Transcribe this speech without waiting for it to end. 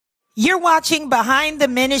You're watching Behind the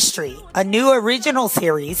Ministry, a new original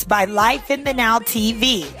series by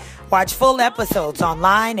LifeInTheNowTV. Watch full episodes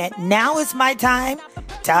online at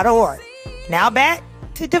nowismytime.org. Now back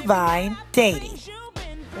to Divine Dating.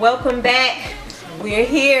 Welcome back. We're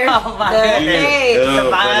here. Divine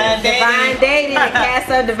Dating, the cast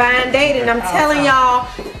of Divine Dating. I'm telling y'all,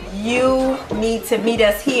 you need to meet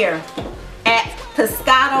us here at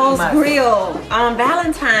Pescados Grill on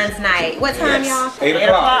Valentine's night. What time, y'all? 8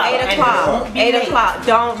 o'clock. 8 o'clock. 8 o'clock.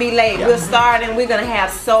 Don't be late. We'll start and we're going to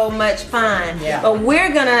have so much fun. But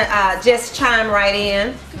we're going to just chime right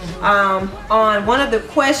in on one of the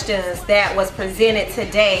questions that was presented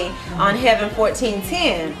today on Heaven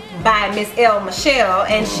 1410 by Miss L.Michelle.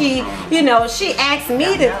 And she, she asked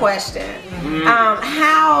me the question,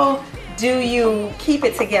 how do you keep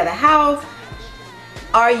it together? How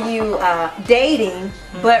are you dating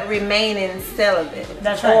but remaining celibate?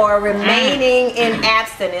 That's right. Or remaining in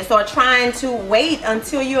abstinence, or trying to wait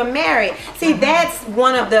until you're married? See, that's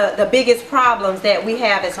one of the biggest problems that we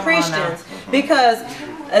have as Christians, because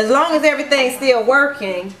as long as everything's still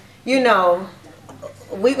working,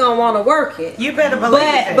 we're gonna want to work it. You better believe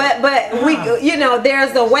it. But we,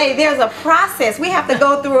 there's a way, there's a process. We have to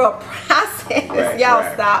go through a process. Y'all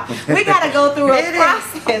stop. We got to go through a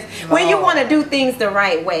process when you want to do things the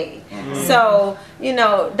right way. So,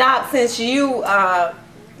 Doc, since you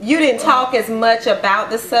didn't talk as much about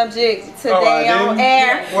the subject today on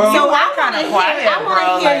air, well, so I want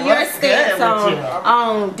to hear your stance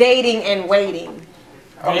on dating and waiting.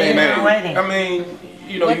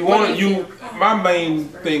 My main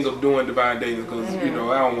thing of doing divine dating, because I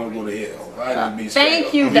don't want to go to hell. I didn't be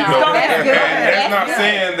Thank you, Doc. That's good. That's not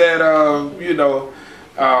saying that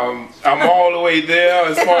I'm all the way there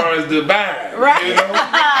as far as divine. Right.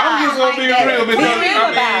 I'm just gonna be real,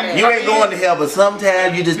 because you ain't going to hell, but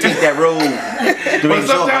sometimes you just take that road. But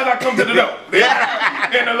sometimes I come to the door,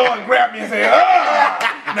 and the Lord grab me and say,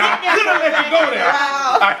 now I could have let you go there.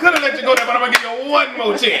 I could have let you go there, but I'm gonna give you one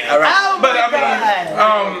more chance. All right. But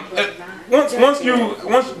once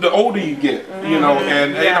the older you get, and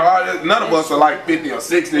none of us are like 50 or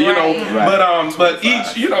 60, but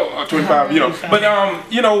each, 25, but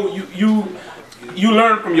you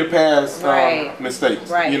learn from your past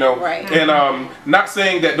mistakes, and not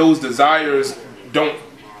saying that those desires don't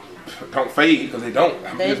fade, because they don't.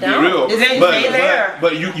 They just don't. Be real.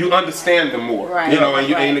 But you understand them more,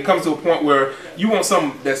 and it comes to a point where you want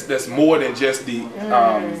something that's more than just the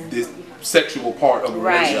this sexual part of the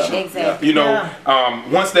relationship. Exactly.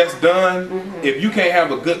 Once that's done, if you can't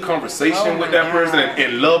have a good conversation with that person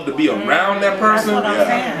and love to be around that person,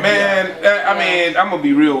 man, I'm gonna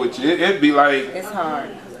be real with you. It'd be like, it's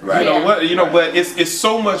hard. Right. But it's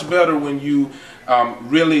so much better when you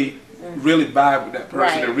really vibe with that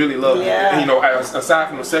person and really love them. Aside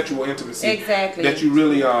from the sexual intimacy, that you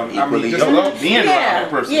really just love being around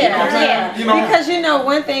that person. Because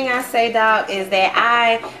one thing I say, Doc, is that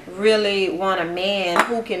I really want a man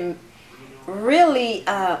who can really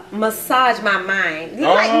massage my mind. You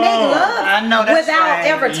make love without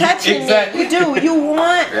ever touching it. You do. You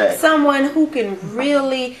want someone who can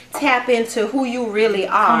really tap into who you really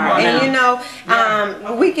are.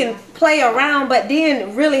 And we can play around, but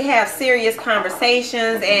then really have serious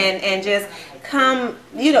conversations and just come,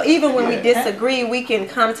 even when we disagree, we can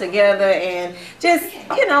come together and just,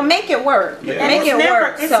 make it work. Make it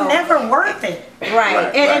work. It's never worth it.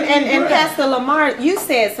 Right. And Pastor Lamar, you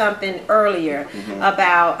said something earlier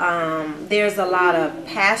about there's a lot of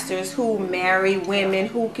pastors who marry women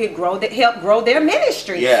who could help grow their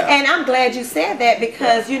ministry. And I'm glad you said that,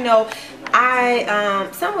 because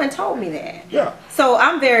someone told me that. So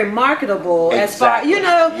I'm very marketable as far,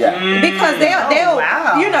 because they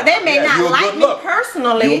may not like me personally.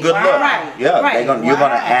 You're a good look. You're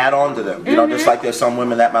gonna add on to them. Just like there's some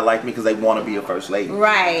women that might like me because they want to be a first lady.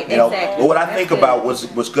 Right. Exactly. But what I think about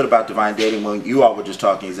what's good about divine dating, when you all were just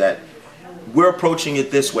talking, is that we're approaching it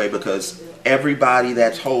this way because everybody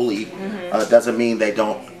that's holy doesn't mean they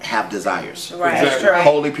don't have desires. Right.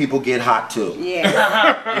 Holy people get hot too.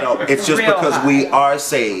 It's just because we are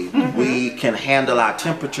saved, we can handle our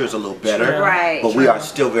temperatures a little better, but we are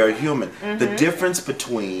still very human. The difference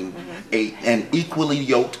between an equally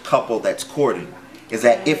yoked couple that's courting is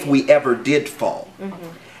that if we ever did fall,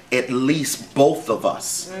 at least both of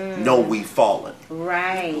us know we've fallen.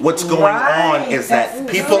 Right. What's going on is that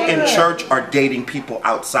people in church are dating people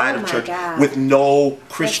outside of church with no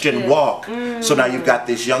Christian walk. So now you've got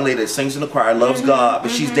this young lady that sings in the choir, loves God,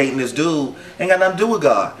 but she's dating this dude, ain't got nothing to do with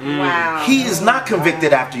God. Wow. He is not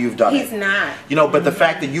convicted after you've done it. He's not. You know, but the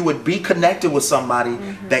fact that you would be connected with somebody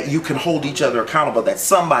that you can hold each other accountable, that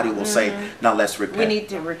somebody will say, now let's repent. We need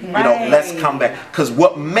to repent. You know, let's come back. Because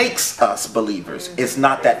what makes us believers is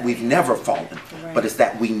not that we've never fallen, but it's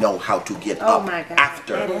that we know how to get up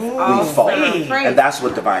after we fall. And that's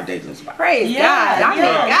what divine dating is about. Praise God. I mean,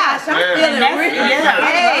 gosh, I'm feeling really,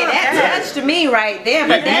 hey, that touched me right there.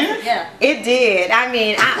 But it did. I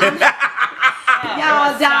mean,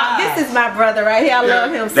 y'all, dog, this is my brother right here. I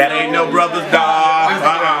love him so That ain't no brother's dog.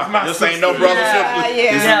 This ain't no brother's sister.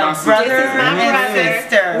 This is my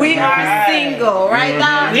brother. We are single, right,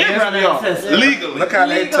 dog? We're brother and sister. Legally. Look how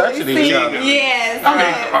they touching each other. Yes. I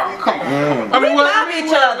mean, come on. I mean, we love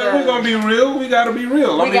each other. We're gonna be real. We gotta be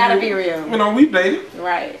real. We gotta be real. You know, we've dated.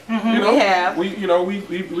 Right. You know, we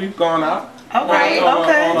have. We've gone out. Right.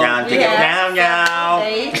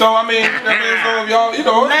 So I mean, so y'all, you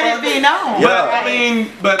know, let it be known. I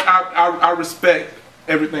mean, but I respect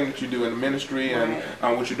everything that you do in the ministry and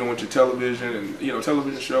what you're doing with your television and, you know,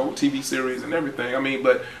 television show, TV series and everything. I mean,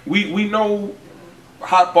 but we know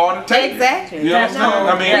how far to take. Exactly. You know what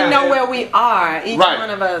I'm saying? I mean, we know where we are. Each one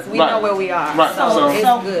of us, we know where we are. Right. So it's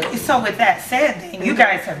good. So with that said, then you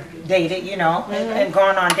guys have dated, you know, and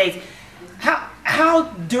gone on dates. How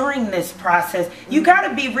during this process you got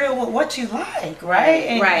to be real with what you like, right?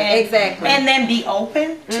 And, exactly. And then be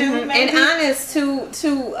open to maybe? And honest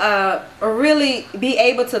to really be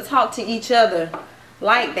able to talk to each other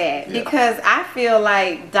like that, because I feel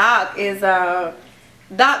like Doc is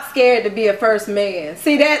Doc's scared to be a first man.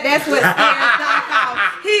 See, that's what scares Doc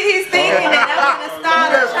off. He's thinking that I'm gonna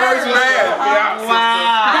start a church.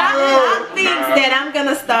 Doc thinks that I'm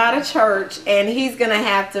gonna start a church and he's gonna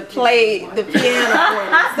have to play the piano for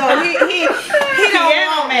me. So he don't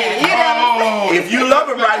want me. You know? If you love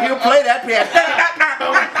him right, he'll play that piano.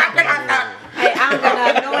 Hey, I'm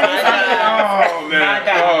gonna anoint his head. Oh man.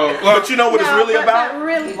 But you know what it's really about?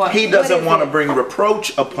 Really, he doesn't want to bring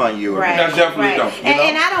reproach upon you. Right. I definitely don't.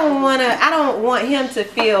 And I don't want him to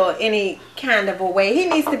feel any kind of a way. He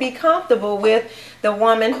needs to be comfortable with the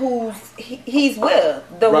woman he's with,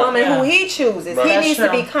 the woman who he chooses. He needs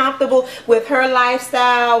to be comfortable with her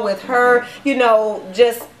lifestyle, with her, you know,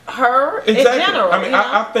 just her in general. I mean,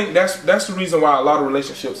 I think that's the reason why a lot of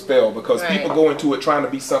relationships fail, because people go into it trying to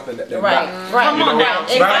be something that they're not. Right. You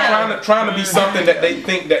know, trying to be something that they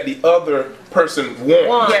think that the other person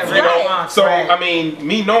wants. You know? So I mean,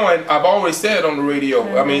 me knowing, I've always said on the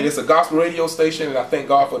radio, I mean, it's a gospel radio station, and I thank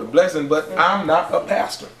God for the blessing, but I'm not a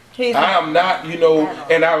pastor. I am not, you know,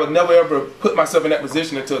 and I would never ever put myself in that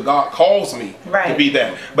position until God calls me to be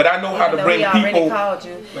that. But I know how to bring people. He already called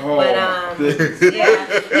you. But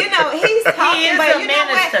you know, he's talking. But you know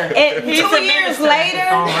what? And 2 years later,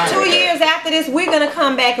 2 years after this, we're gonna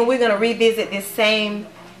come back and we're gonna revisit this same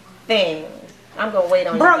thing. I'm gonna wait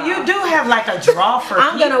on you. Bro, you do have like a draw for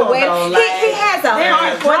I'm people. gonna wait. Though, like, he has a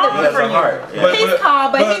heart for you. He's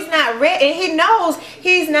called, but he's not ready, and he knows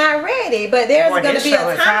he's not ready. But there's gonna be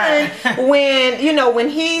a time when, you know, when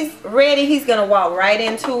he's ready, he's gonna walk right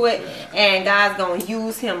into it, and God's gonna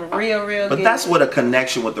use him real good. But that's what a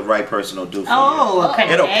connection with the right person will do for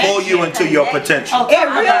you. It'll pull you into your potential. It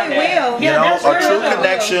really will. You know, a true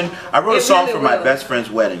connection. I wrote a song for my best friend's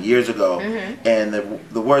wedding years ago, and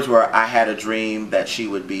the words were, I had a dream that she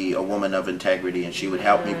would be a woman of integrity and she would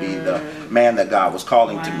help me be the man that God was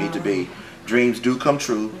calling to me to be. Dreams do come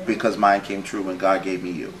true because mine came true when God gave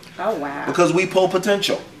me you. Oh, wow. Because we pull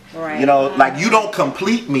potential. You know, like you don't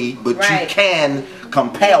complete me, but you can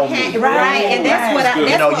compel me. Right, and that's what I,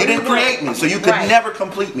 you know, you didn't create me, so you could never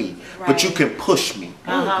complete me, but you can push me.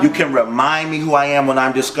 You can remind me who I am when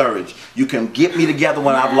I'm discouraged. You can get me together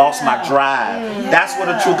when I've lost my drive. That's what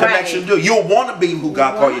a true connection do. You'll want to be who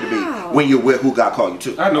God called you to be when you're with who God called you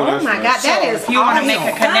to. I know Oh my God, that is. If you want to make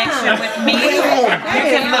a connection with me, you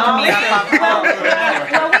can look me up. Well,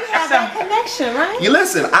 we have that connection, right? You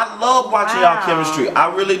listen, I love watching y'all chemistry.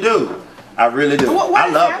 I really do. I really do. What I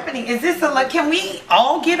is love happening? Is this a can we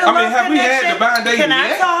all get a love have connection? we had divine dating Can I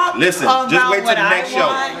yet? talk? Listen, just wait till the next show.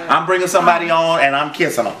 I'm bringing somebody on and I'm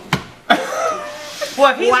kissing them.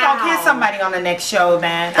 Well, if he's gonna kiss somebody on the next show,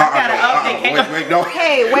 man, I gotta update. Wait, don't.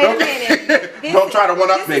 Hey, wait a minute. Don't try to one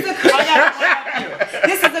up me.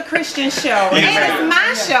 This is a Christian show. And it's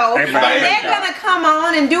my show. And they're gonna come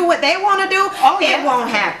on and do what they want to do. It won't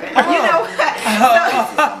happen. You know.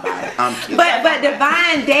 I'm kidding. But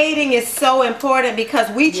divine dating is so important because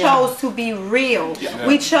we chose to be real.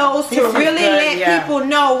 We chose to really let people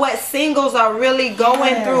know what singles are really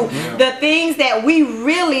going through. The things that we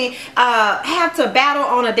really have to battle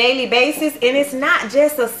on a daily basis. And it's not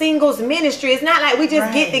just a singles ministry. It's not like we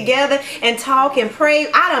just get together and talk and pray.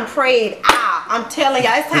 I done prayed out. I'm telling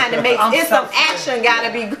y'all, it's time to make some action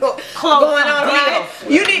gotta be going on here.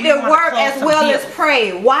 You need to work as well as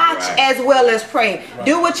pray. Watch as well as pray.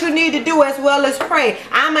 Do what you need to do as well as pray.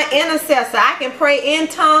 I'm an intercessor. I can pray in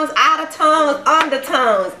tongues, out of tongues, under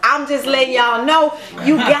tongues. I'm just letting y'all know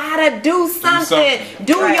you gotta do something.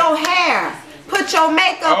 Do your hair. Put your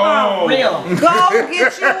makeup on. Go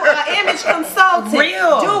get you an image consultant.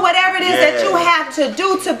 Do whatever it is that you have to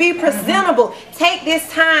do to be presentable. Take this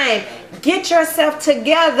time. Get yourself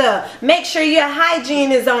together. Make sure your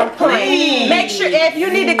hygiene is on point. Make sure if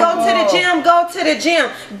you need to go to the gym, go to the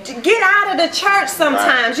gym. Get out of the church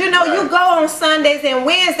sometimes. You know, you go on Sundays and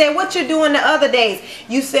Wednesdays. What you doing the other days?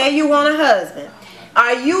 You say you want a husband.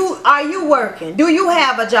 Are you working? Do you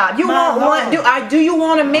have a job? You want one? Do you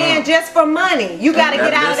want a man just for money? You got to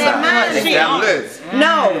get out of that mindset.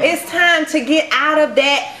 No, it's time to get out of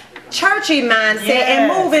that churchy mindset and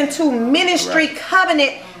move into ministry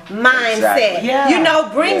covenant mindset. You know,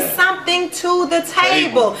 bring something to the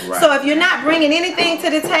table. So if you're not bringing anything to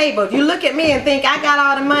the table, if you look at me and think I got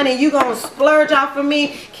all the money, you gonna splurge off of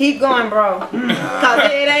me, keep going, bro,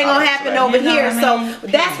 because it ain't gonna happen over here. So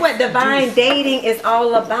that's what divine dating is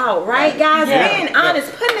all about, right, guys? Being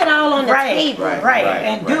honest, putting it all on the table,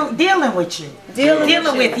 and dealing with you.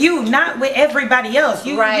 Dealing with you, not with everybody else.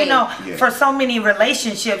 You know, for so many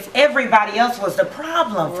relationships, everybody else was the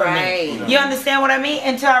problem for me. You understand what I mean?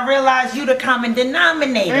 Until I realized you the common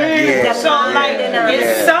denominator. So like,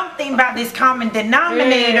 it's something about this common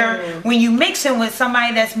denominator when you mixing with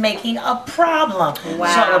somebody that's making a problem. So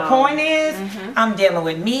the point is, I'm dealing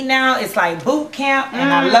with me now. It's like boot camp,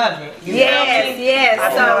 and I love it. You know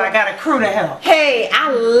I got a crew to help. Hey, I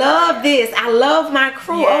love this. I love my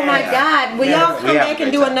crew. Oh my God. Will y'all come back and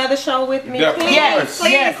do another show with me? Please.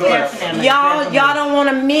 Y'all don't want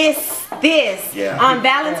to miss this on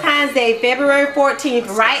Valentine's Day, February 14th,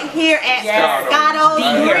 right here at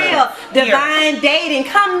Pescados Grill. Divine Dating.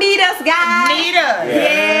 Come meet us, guys. Meet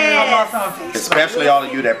us. Especially all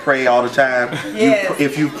of you that pray all the time.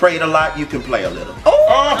 If you prayed a lot, you can play a little.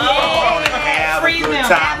 Have a good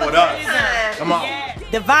time with us. Come on.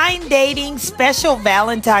 Divine Dating special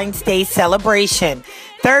Valentine's Day celebration.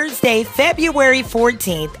 Thursday, February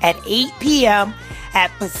 14th at 8 p.m.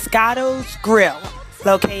 at Pescados Grill,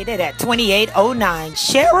 located at 2809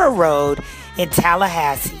 Shara Road in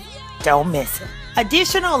Tallahassee. Don't miss it.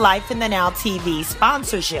 Additional Life in the Now TV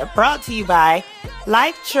sponsorship brought to you by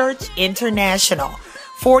Life Church International,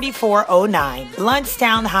 4409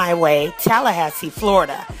 Bluntstown Highway, Tallahassee,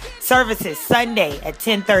 Florida. Services Sunday at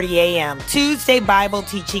 10:30 a.m. Tuesday Bible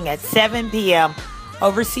teaching at 7 p.m.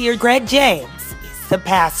 Overseer Greg James is the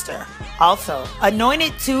pastor. Also,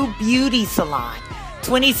 Anointed 2 Beauty Salon,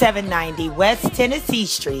 2790 West Tennessee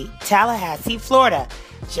Street, Tallahassee, Florida.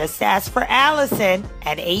 Just ask for Allison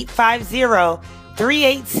at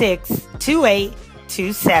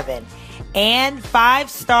 850-386-2827. And 5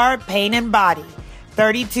 Star Paint and Body,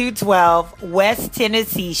 3212 West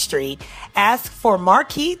Tennessee Street. Ask for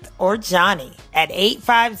Markeith or Johnny at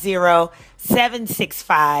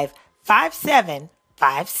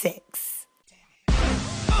 850-765-5756.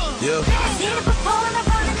 Y'all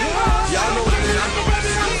know what it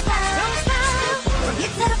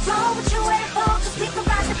is.